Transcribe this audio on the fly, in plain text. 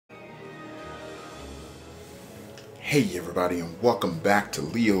Hey everybody, and welcome back to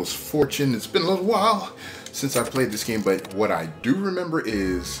Leo's Fortune. It's been a little while since I played this game, but what I do remember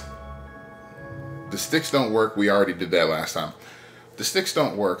is the sticks don't work. We already did that last time. The sticks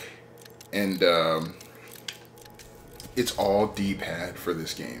don't work, and it's all D-pad for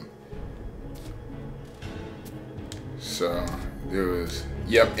this game. So there was,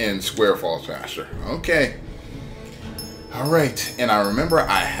 yep, and square falls faster. Okay. Alright, and I remember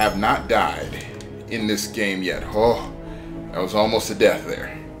I have not died in this game yet. Oh, that was almost a death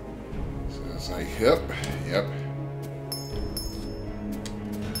there. So it's like, yep.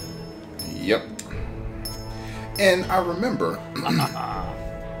 And I remember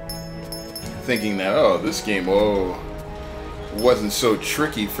thinking that, oh, this game, wasn't so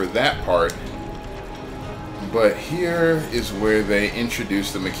tricky for that part. But here is where they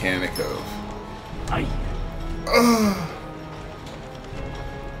introduce the mechanic of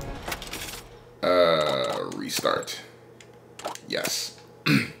restart. Yes.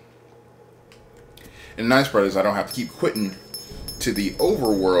 And the nice part is I don't have to keep quitting to the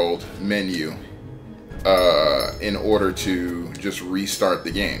overworld menu in order to just restart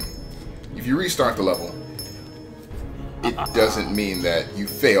the game. If you restart the level, it doesn't mean that you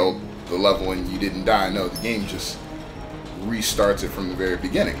failed the level and you didn't die. No, the game just restarts it from the very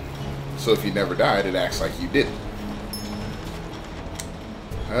beginning. So if you never died, it acts like you didn't.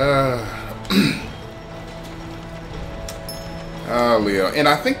 Leo. And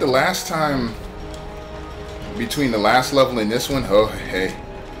I think the last time, between the last level and this one, oh, hey,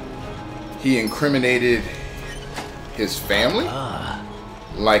 he incriminated his family?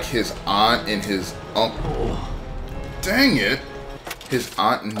 Like his aunt and his uncle. Dang it. His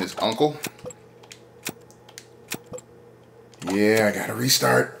aunt and his uncle. Yeah, I gotta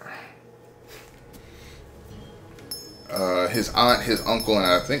restart. His aunt, his uncle, and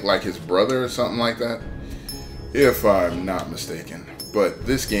I think like his brother or something like that, if I'm not mistaken. But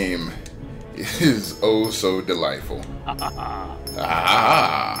this game is oh so delightful.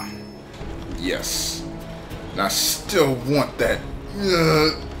 Yes. And I still want that.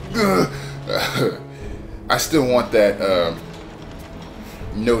 I still want that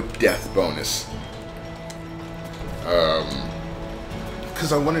no death bonus.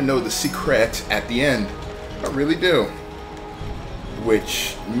 Because I want to know the secret at the end. I really do.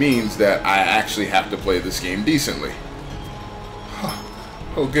 Which means that I actually have to play this game decently.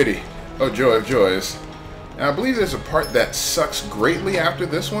 Oh goody. Oh joy of joys. And I believe there's a part that sucks greatly after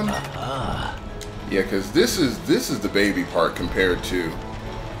this one. Yeah, because this is the baby part compared to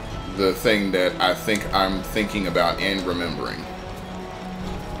the thing that I think I'm thinking about and remembering.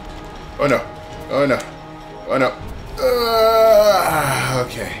 Oh no. Oh no. Oh no.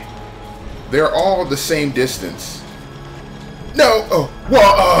 Okay. They're all the same distance. No! Oh!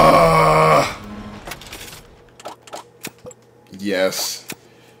 Whoa! Yes.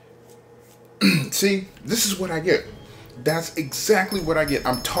 See, this is what I get. That's exactly what I get.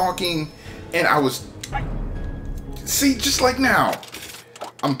 I'm talking, and I was... See, just like now.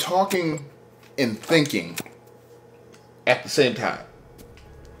 I'm talking and thinking at the same time.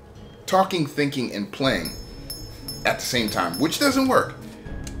 Talking, thinking, and playing at the same time, which doesn't work.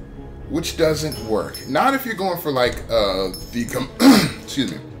 Which doesn't work. Not if you're going for like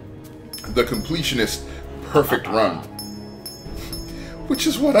excuse me, the completionist perfect run, which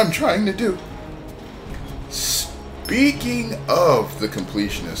is what I'm trying to do. Speaking of the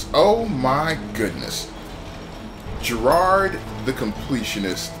completionist, oh my goodness, Gerard the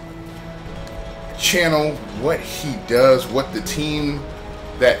completionist channel, what he does, what the team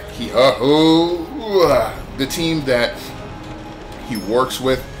that he the team that he works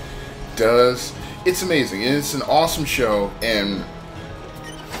with does, it's amazing. It's an awesome show, and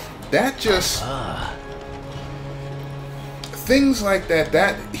that just things like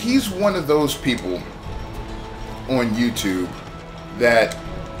that he's one of those people on YouTube that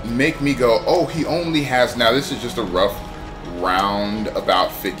make me go, oh, he only has, now this is just a rough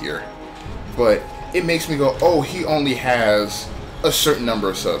roundabout figure, but it makes me go, oh, he only has a certain number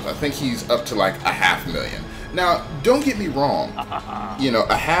of subs. I think he's up to like 500,000. Now, don't get me wrong, you know,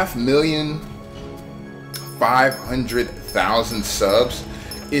 500,000 subs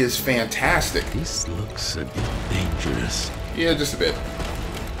is fantastic. This looks a bit dangerous. Yeah, just a bit.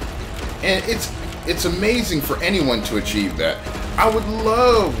 And it's amazing for anyone to achieve that. I would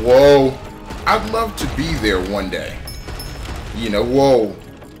love, I'd love to be there one day. You know,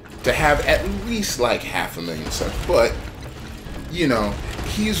 to have at least like 500,000 subs. But, you know,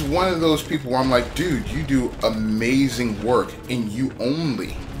 he's one of those people where I'm like, dude, you do amazing work and you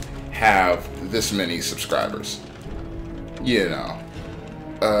only have this many subscribers. You know.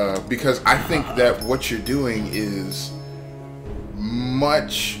 because I think that what you're doing is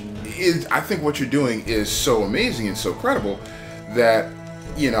I think what you're doing is so amazing and so credible that,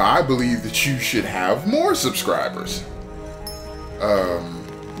 you know, I believe that you should have more subscribers.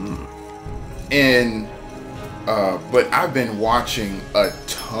 But I've been watching a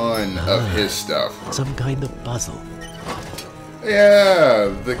ton of his stuff. Some kind of puzzle. Yeah,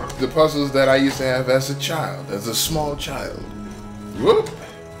 the puzzles that I used to have as a child, as a small child. Whoop.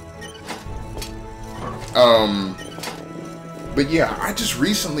 But yeah, I just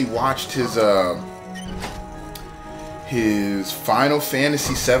recently watched his Final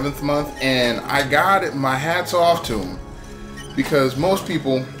Fantasy 7th month, and I got my hats off to him, because most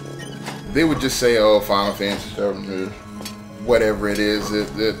people, they would just say, oh, Final Fantasy 7, whatever it is,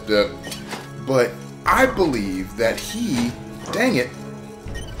 but I believe that he, dang it,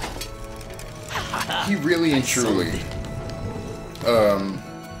 he really and truly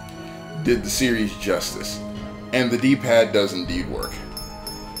did the series justice. And the D-pad does indeed work.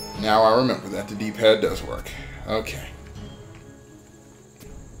 Now I remember that the D-pad does work. Okay.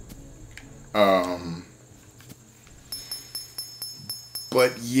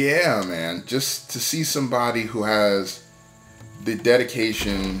 But yeah, man, just to see somebody who has the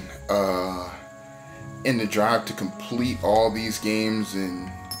dedication and the drive to complete all these games and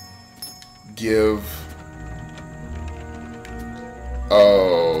give...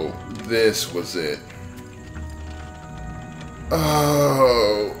 Oh, this was it.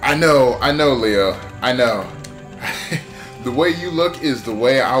 Oh, I know, Leo. I know. The way you look is the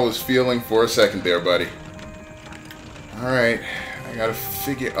way I was feeling for a second there, buddy. Alright, I gotta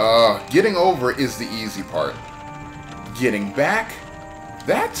figure... getting over is the easy part. Getting back,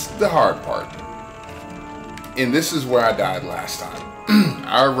 that's the hard part. And this is where I died last time.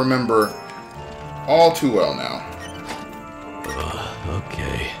 I remember all too well now.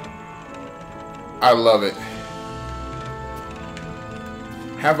 Okay. I love it.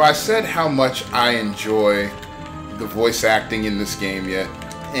 Have I said how much I enjoy the voice acting in this game yet?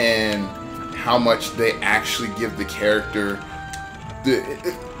 And how much they actually give the character...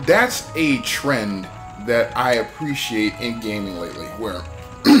 That's a trend that I appreciate in gaming lately, where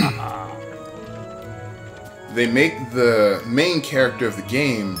they make the main character of the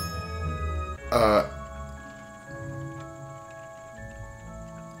game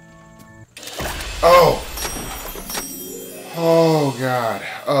Oh god.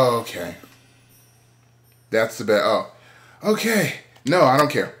 Oh, okay. That's the best. Oh. Okay. No, I don't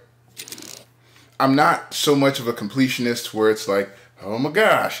care. I'm not so much of a completionist where it's like, oh my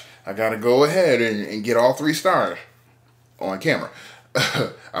gosh, I gotta go ahead and get all 3 stars on camera.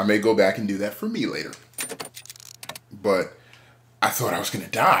 I may go back and do that for me later. But I thought I was gonna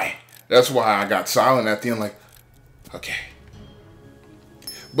die. That's why I got silent at the end, like, okay.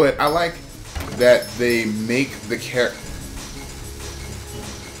 But I like that they make the character...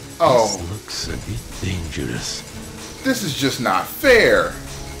 Oh. This looks a bit dangerous. This is just not fair.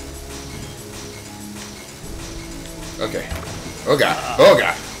 Okay. Oh god. Oh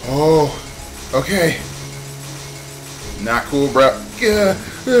god. Oh. Okay. Not cool, bro.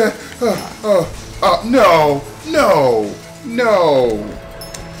 No. No. No.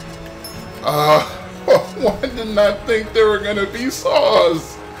 Why didn't I think there were gonna be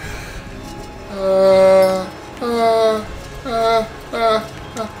saws? Oh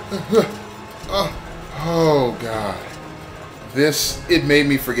god. It made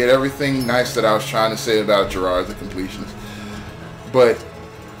me forget everything nice that I was trying to say about Gerard the completionist. But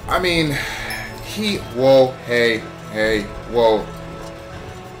I mean, whoa, hey, whoa.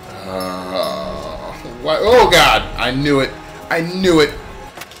 What? Oh god, I knew it.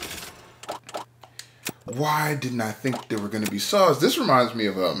 Why didn't I think there were going to be saws? This reminds me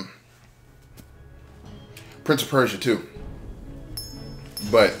of Prince of Persia 2.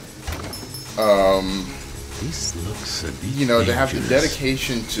 But this looks a bit you know, to have the dangerous.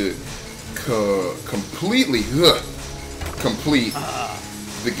 dedication to completely complete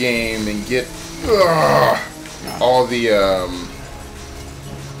the game and get all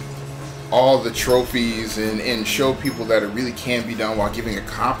the trophies and show people that it really can be done while giving a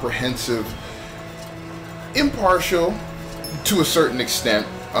comprehensive, impartial to a certain extent,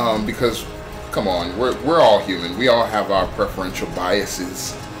 because come on, we're all human, we all have our preferential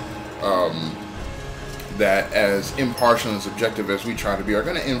biases, that as impartial and subjective as we try to be are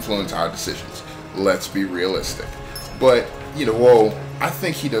going to influence our decisions. Let's be realistic. But you know, I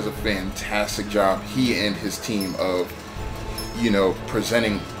think he does a fantastic job, he and his team, of, you know,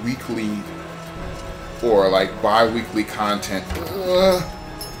 presenting weekly or like bi-weekly content.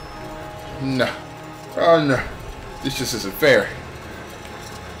 No. Oh no. This just isn't fair.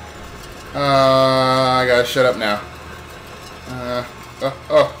 I gotta shut up now.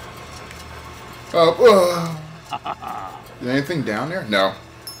 Is there anything down there? No.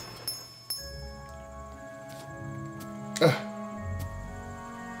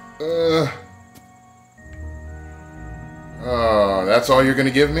 Oh, that's all you're gonna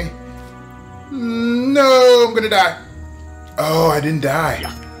give me? No, I'm gonna die. Oh, I didn't die.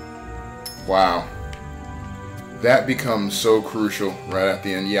 Wow. That becomes so crucial right at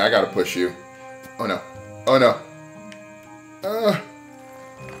the end. Yeah, I gotta push you. Oh no. Oh no.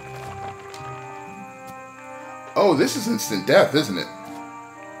 Oh, this is instant death, isn't it?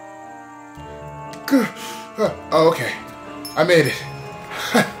 Oh, okay. I made it.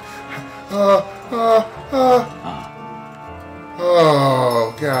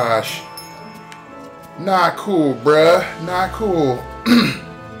 Oh, gosh. Not cool, bruh. Not cool.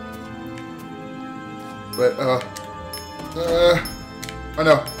 But, oh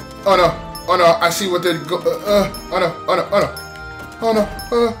no. Oh no. Oh no. I see what they're oh no. Oh no. Oh no. Oh no.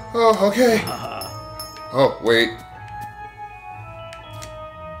 Oh, okay. Oh, wait.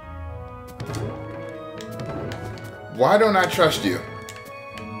 Why don't I trust you?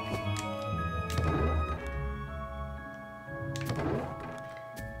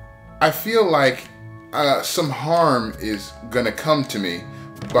 I feel like some harm is gonna come to me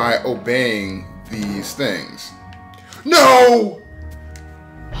by obeying these things. No!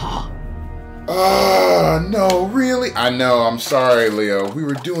 No, really? I know, I'm sorry, Leo. We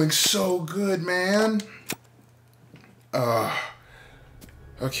were doing so good, man.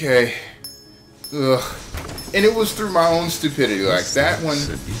 Okay. Ugh. And it was through my own stupidity. Like, that one, Looks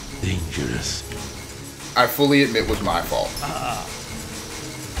a bit dangerous. I fully admit was my fault.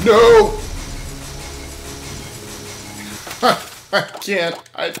 No! I can't.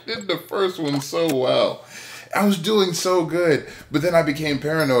 I did the first one so well. I was doing so good. But then I became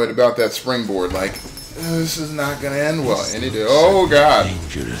paranoid about that springboard. Like, this is not going to end well. And it did. Oh, God.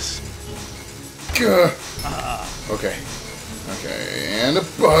 Dangerous. Gah. Okay. Okay. And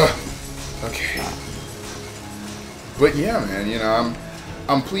okay. But yeah, man, you know,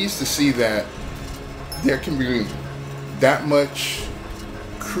 I'm pleased to see that there can be that much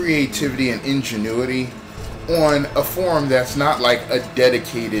creativity and ingenuity on a forum that's not like a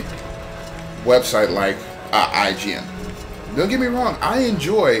dedicated website like IGN. Don't get me wrong, I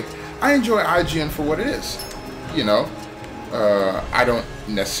enjoy IGN for what it is. You know, I don't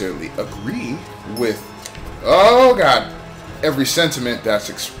necessarily agree with, oh God, every sentiment that's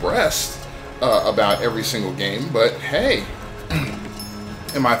expressed about every single game, but hey,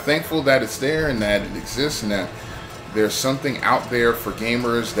 am I thankful that it's there and that it exists and that there's something out there for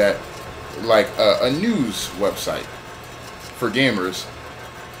gamers that, like a news website for gamers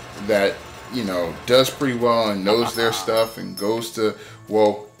that, you know, does pretty well and knows their stuff and goes to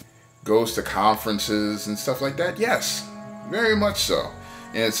conferences and stuff like that. Yes, very much so.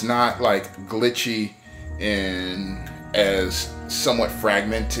 And it's not like glitchy and as somewhat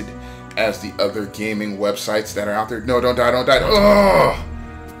fragmented as the other gaming websites that are out there. No, don't die, don't die. Oh,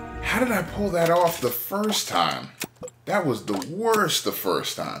 how did I pull that off the first time? That was the worst the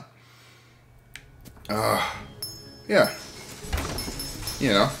first time. Yeah.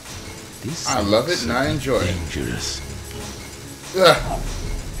 You know, I love it and I enjoy it. Dangerous.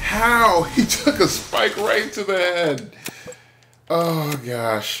 How? He took a spike right to the head. Oh,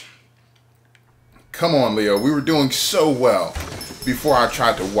 gosh. Come on, Leo. We were doing so well before I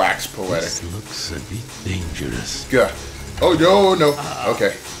tried to wax poetic. This looks a bit dangerous. Gah. Oh, no, no.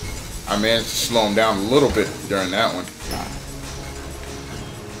 Okay. I managed to slow him down a little bit during that one.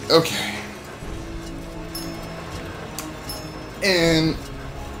 Okay. And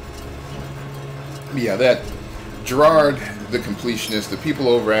yeah, that Gerard the completionist, the people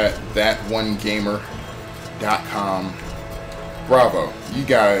over at thatonegamer.com, bravo. You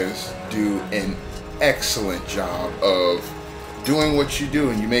guys do an excellent job of doing what you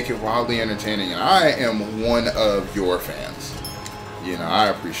do, and you make it wildly entertaining, and I am one of your fans. You know, I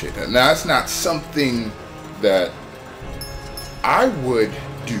appreciate that. Now, it's not something that I would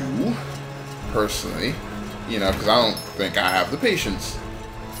do personally, you know, because I don't think I have the patience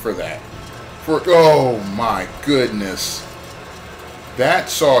for that. Oh my goodness, that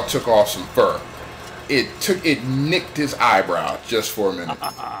saw took off some fur. It nicked his eyebrow just for a minute.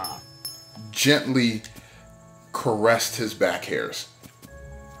 Gently caressed his back hairs.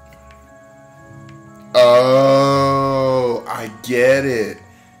 Oh, I get it.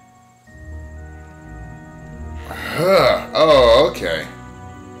 Oh, okay.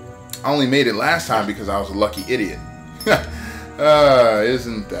 I only made it last time because I was a lucky idiot.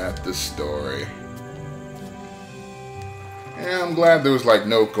 Isn't that the story? Yeah, I'm glad there was like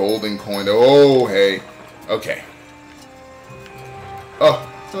no golden coin. Oh, hey. Okay.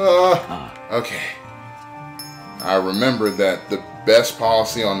 Okay. I remember that the best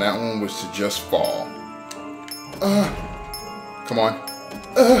policy on that one was to just fall. Come on.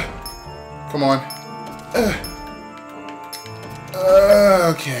 Come on.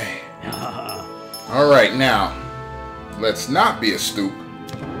 Okay. Alright, now. Let's not be a stoop.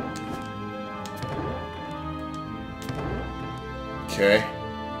 Okay.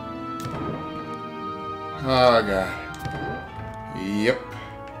 Oh, God. Yep.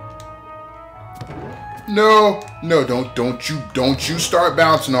 No, no, don't you start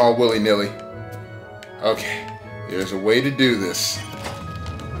bouncing all willy-nilly. Okay, there's a way to do this.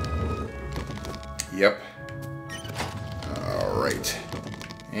 Yep. All right,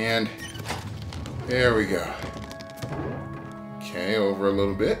 and there we go. Okay, over a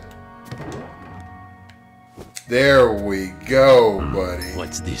little bit. There we go, buddy.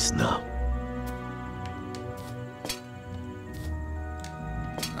 What's this now?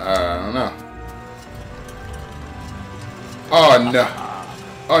 I don't know. Oh no.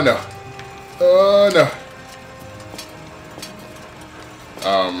 Oh no. Oh no.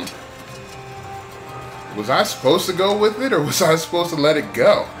 Was I supposed to go with it or was I supposed to let it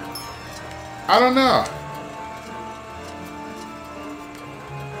go? I don't know.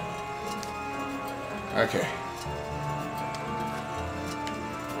 Okay.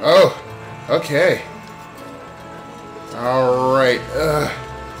 Oh, okay. All right.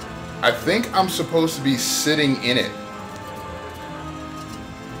 I think I'm supposed to be sitting in it.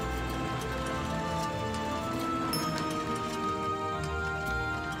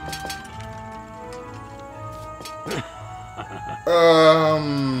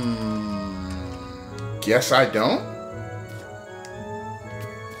 Guess I don't.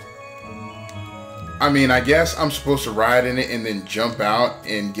 I mean, I guess I'm supposed to ride in it and then jump out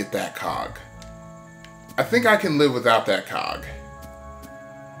and get that cog. I think I can live without that cog.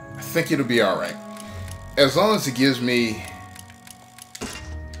 I think it'll be alright. As long as it gives me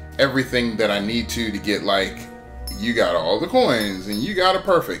everything that I need to get, like, you got all the coins and you got a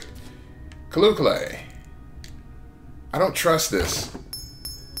perfect. Kalukale. I don't trust this.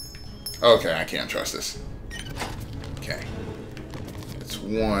 Okay, I can't trust this. Okay. It's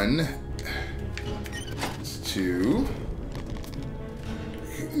 1. It's 2.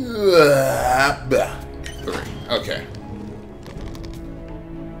 3. Okay.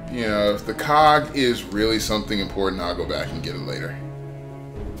 You know, if the cog is really something important, I'll go back and get it later.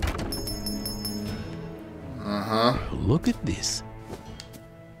 Uh-huh. Look at this.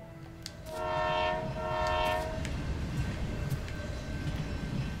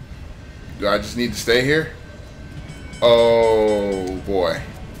 Do I just need to stay here? Oh, boy.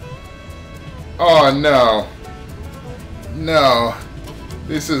 Oh, no. No.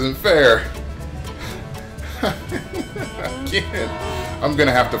 This isn't fair. I can't. I'm going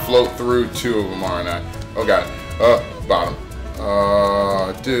to have to float through 2 of them, aren't I? Oh, God. Bottom.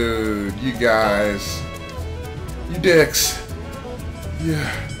 Oh, dude. You guys. You dicks.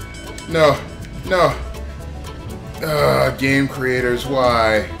 Yeah. No. No. Game creators,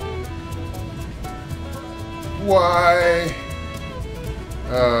 why? Why?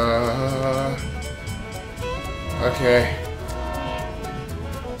 Okay.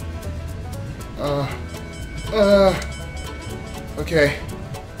 Okay.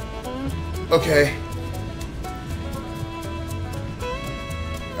 Okay.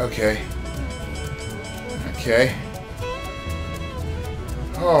 Okay. Okay.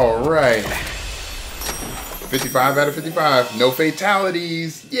 All right. 55 out of 55. No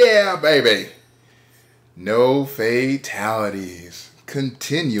fatalities. Yeah, baby. No fatalities.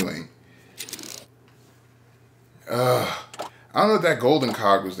 Continuing. I don't know what that golden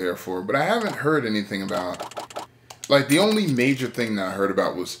cog was there for, but I haven't heard anything about... Like, the only major thing that I heard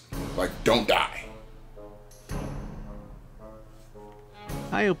about was, like, don't die.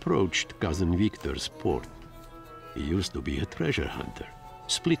 I approached Cousin Victor's port. He used to be a treasure hunter,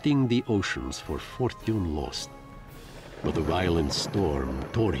 splitting the oceans for fortune lost. But a violent storm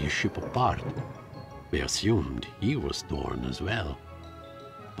tore his ship apart. They assumed he was torn as well.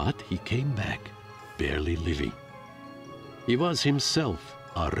 But he came back, barely living. He was himself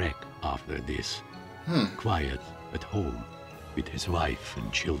a wreck after this. Quiet at home with his wife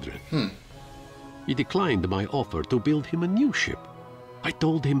and children. He declined my offer to build him a new ship. I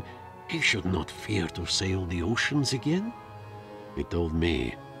told him he should not fear to sail the oceans again. He told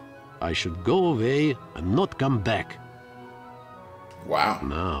me I should go away and not come back. Wow.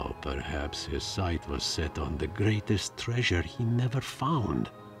 Now, perhaps his sight was set on the greatest treasure he never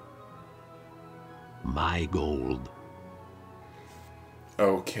found. My gold.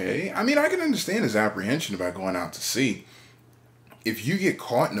 Okay. I mean, I can understand his apprehension about going out to sea. If you get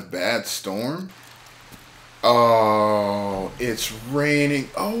caught in a bad storm... Oh, it's raining.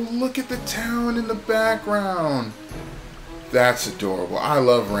 Oh, look at the town in the background. That's adorable. I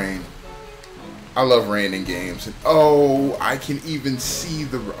love rain. I love rain in games. And oh, I can even see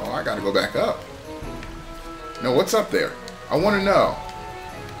the... Oh, I gotta go back up. No, what's up there? I want to know.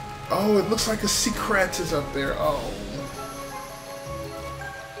 Oh, it looks like a secret is up there. Oh.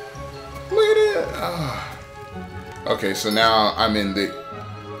 Look at it. Oh. Okay, so now I'm in the...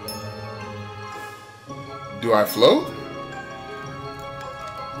 Do I float?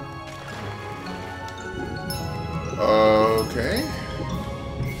 Okay.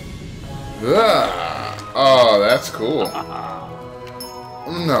 Oh, that's cool.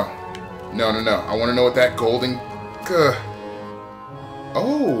 No. No, no, no. I want to know what that golden...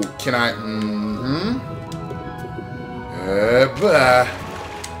 Oh, can I...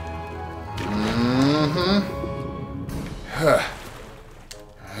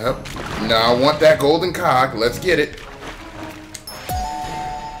 Now I want that golden cog. Let's get it.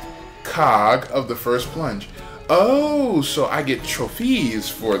 Cog of the first plunge. Oh, so I get trophies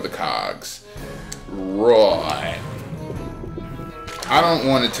for the cogs. Right. I don't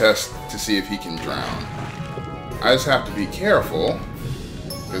want to test to see if he can drown. I just have to be careful,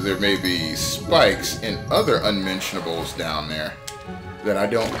 because there may be spikes and other unmentionables down there that I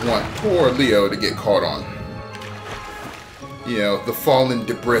don't want poor Leo to get caught on. You know, the fallen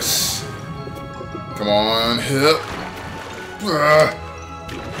debris. Come on.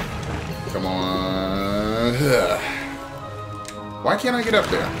 Come on. Why can't I get up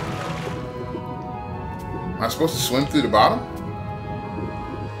there? Am I supposed to swim through the bottom?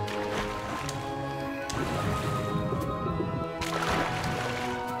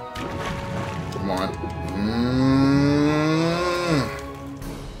 Come on.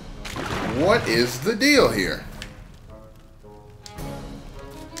 What is the deal here?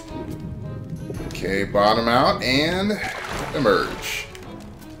 Okay, bottom out and emerge.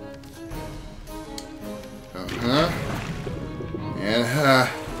 And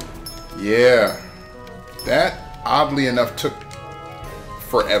yeah. That, oddly enough, took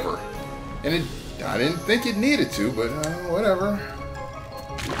forever. And I didn't think it needed to, but whatever.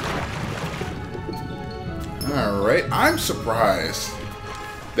 Alright, I'm surprised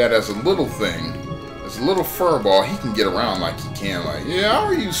that as a little thing, as a little furball, he can get around like he can. Like, yeah, how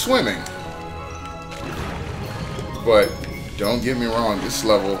are you swimming? But don't get me wrong, this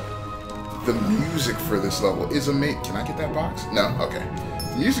level, the music for this level is amazing. Can I get that box? No? Okay.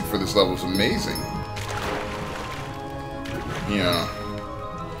 The music for this level is amazing. Yeah.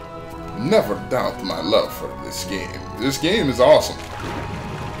 Never doubt my love for this game. This game is awesome.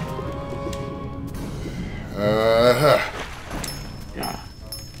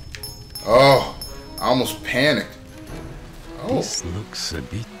 Oh, I almost panicked. Oh. This looks a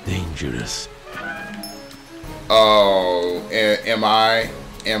bit dangerous. Oh, am I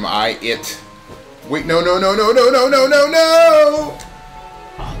it? Wait, no.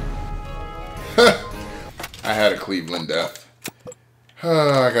 I had a Cleveland death.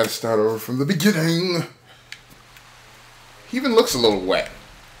 I gotta start over from the beginning. He even looks a little wet.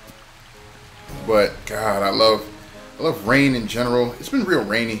 But, God, I love rain in general. It's been real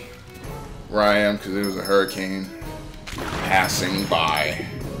rainy where I am because there was a hurricane passing by.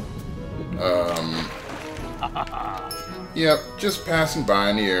 Yep, just passing by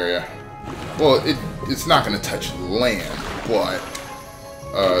in the area. Well, it's not going to touch land, but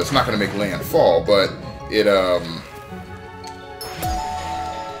it's not going to make land fall, but it oh,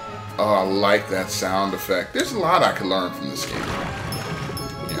 I like that sound effect. There's a lot I could learn from this game.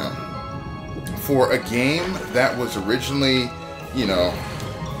 You know, for a game that was originally, you know,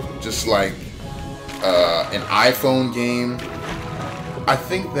 just like an iPhone game, I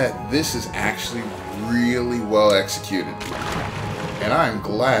think that this is actually really well executed. And I'm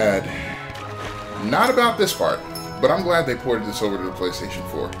glad, not about this part, but I'm glad they ported this over to the PlayStation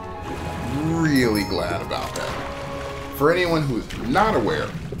 4. Really glad about that. For anyone who is not aware,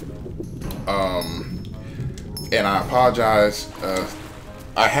 and I apologize,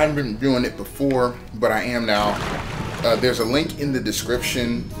 I hadn't been doing it before, but I am now. There's a link in the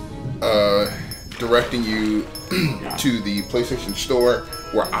description directing you to the PlayStation Store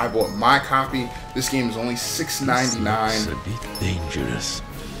where I bought my copy. This game is only $6.99. It's a bit dangerous.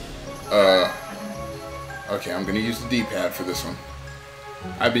 Okay, I'm gonna use the D-pad for this one.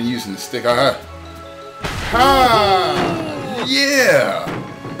 I've been using the stick. Ha! Yeah!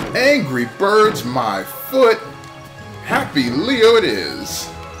 Angry Birds, my foot. Happy Leo it is.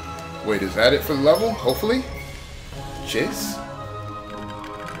 Wait, is that it for the level? Hopefully. Chase?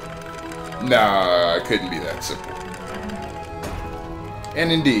 Nah, it couldn't be that simple.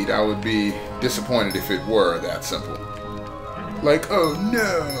 And indeed, I would be disappointed if it were that simple. Like, oh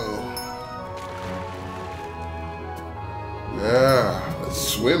no! Let's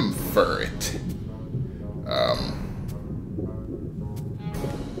swim for it.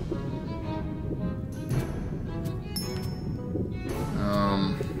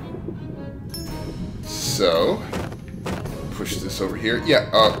 So, push this over here.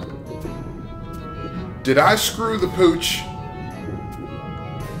 Yeah, did I screw the pooch?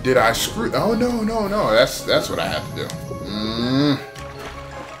 Did I screw? Oh, no. That's what I have to do.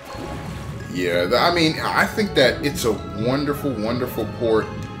 Yeah, I mean, I think that it's a wonderful, wonderful port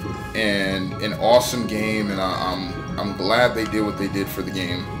and an awesome game, and I'm glad they did what they did for the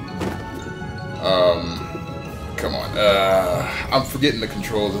game. Come on. I'm forgetting the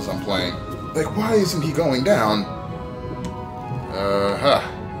controls as I'm playing. Like, why isn't he going down?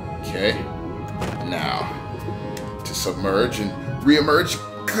 Okay. Now, to submerge and reemerge.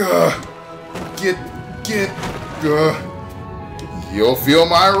 Get. You'll feel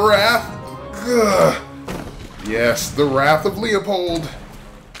my wrath. Yes, the wrath of Leopold.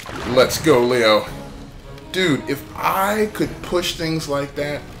 Let's go, Leo. Dude, if I could push things like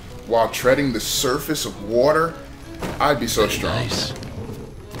that while treading the surface of water, I'd be so strong. Nice.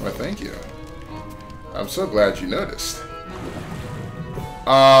 Well, thank you. I'm so glad you noticed.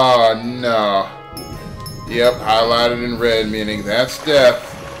 Oh, no. Yep, highlighted in red, meaning that's death.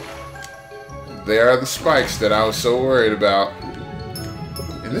 There are the spikes that I was so worried about.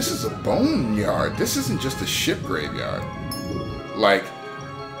 And this is a boneyard. This isn't just a ship graveyard. Like,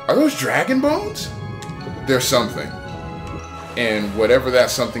 are those dragon bones? There's something. And whatever that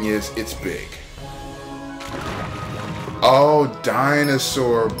something is, it's big. Oh,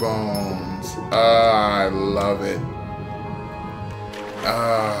 dinosaur bones. I love it.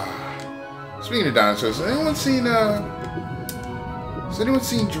 Speaking of dinosaurs, has anyone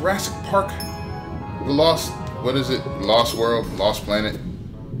seen Jurassic Park? The Lost, what is it? Lost World? Lost Planet?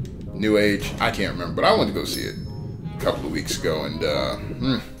 New Age? I can't remember, but I went to go see it a couple of weeks ago, and,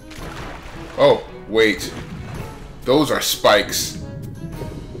 Oh, wait. Those are spikes.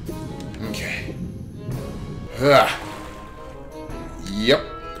 Okay. Yep.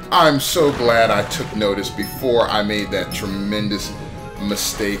 I'm so glad I took notice before I made that tremendous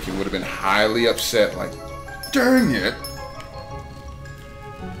mistake. It would have been highly upset, like, dang it.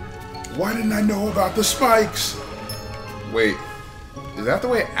 Why didn't I know about the spikes? Wait, is that the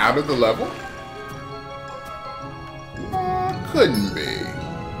way out of the level? Couldn't be.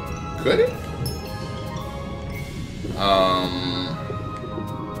 Could it?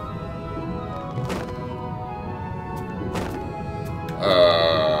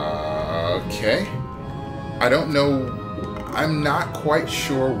 Okay. I don't know. I'm not quite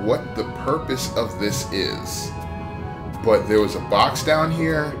sure what the purpose of this is. But there was a box down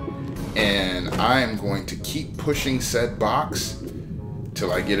here, and I am going to keep pushing said box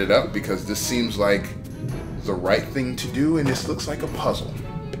till I get it up, because this seems like the right thing to do, and this looks like a puzzle.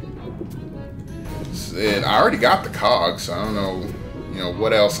 And I already got the cogs, so I don't know,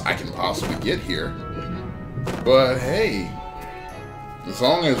 what else I can possibly get here. But hey, as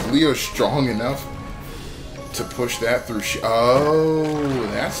long as Leo's strong enough to push that through. Oh,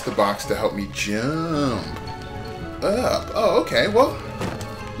 that's the box to help me jump up. Oh, okay. Well,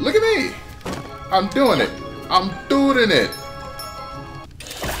 look at me. I'm doing it. I'm doing it.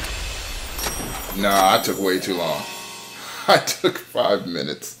 Nah, I took way too long. I took 5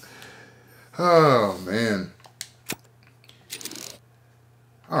 minutes. Oh, man.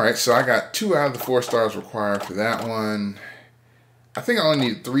 Alright, so I got 2 out of the 4 stars required for that one. I think I only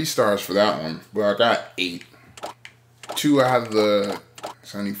need 3 stars for that one, but I got 8. 2 out of the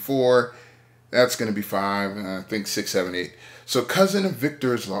 74. That's going to be 5. And I think 6, 7, 8. So Cousin of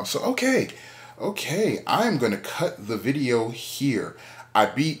Victor's Lost. So, okay. I'm going to cut the video here. I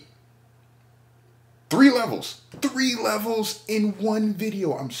beat 3 levels. 3 levels in 1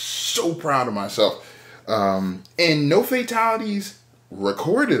 video. I'm so proud of myself. And no fatalities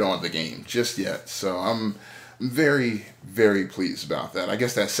recorded on the game just yet. So I'm very, very pleased about that. I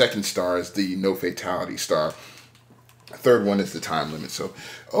guess that 2nd star is the no fatality star. 3rd one is the time limit. So,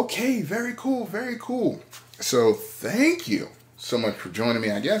 okay, very cool, very cool. So, thank you so much for joining me.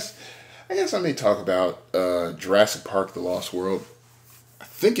 I guess I may talk about Jurassic Park: The Lost World. I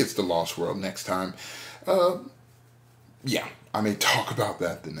think it's The Lost World next time. Yeah, I may talk about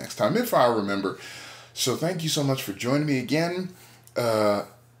that the next time if I remember. So, thank you so much for joining me again.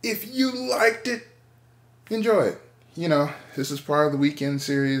 If you liked it, enjoy it. This is part of the weekend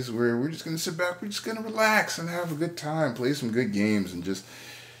series where we're just going to sit back, we're just going to relax and have a good time, play some good games, and just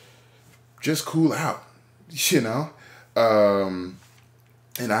just cool out, you know? And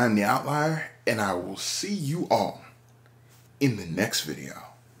I'm the outlier, and I will see you all in the next video.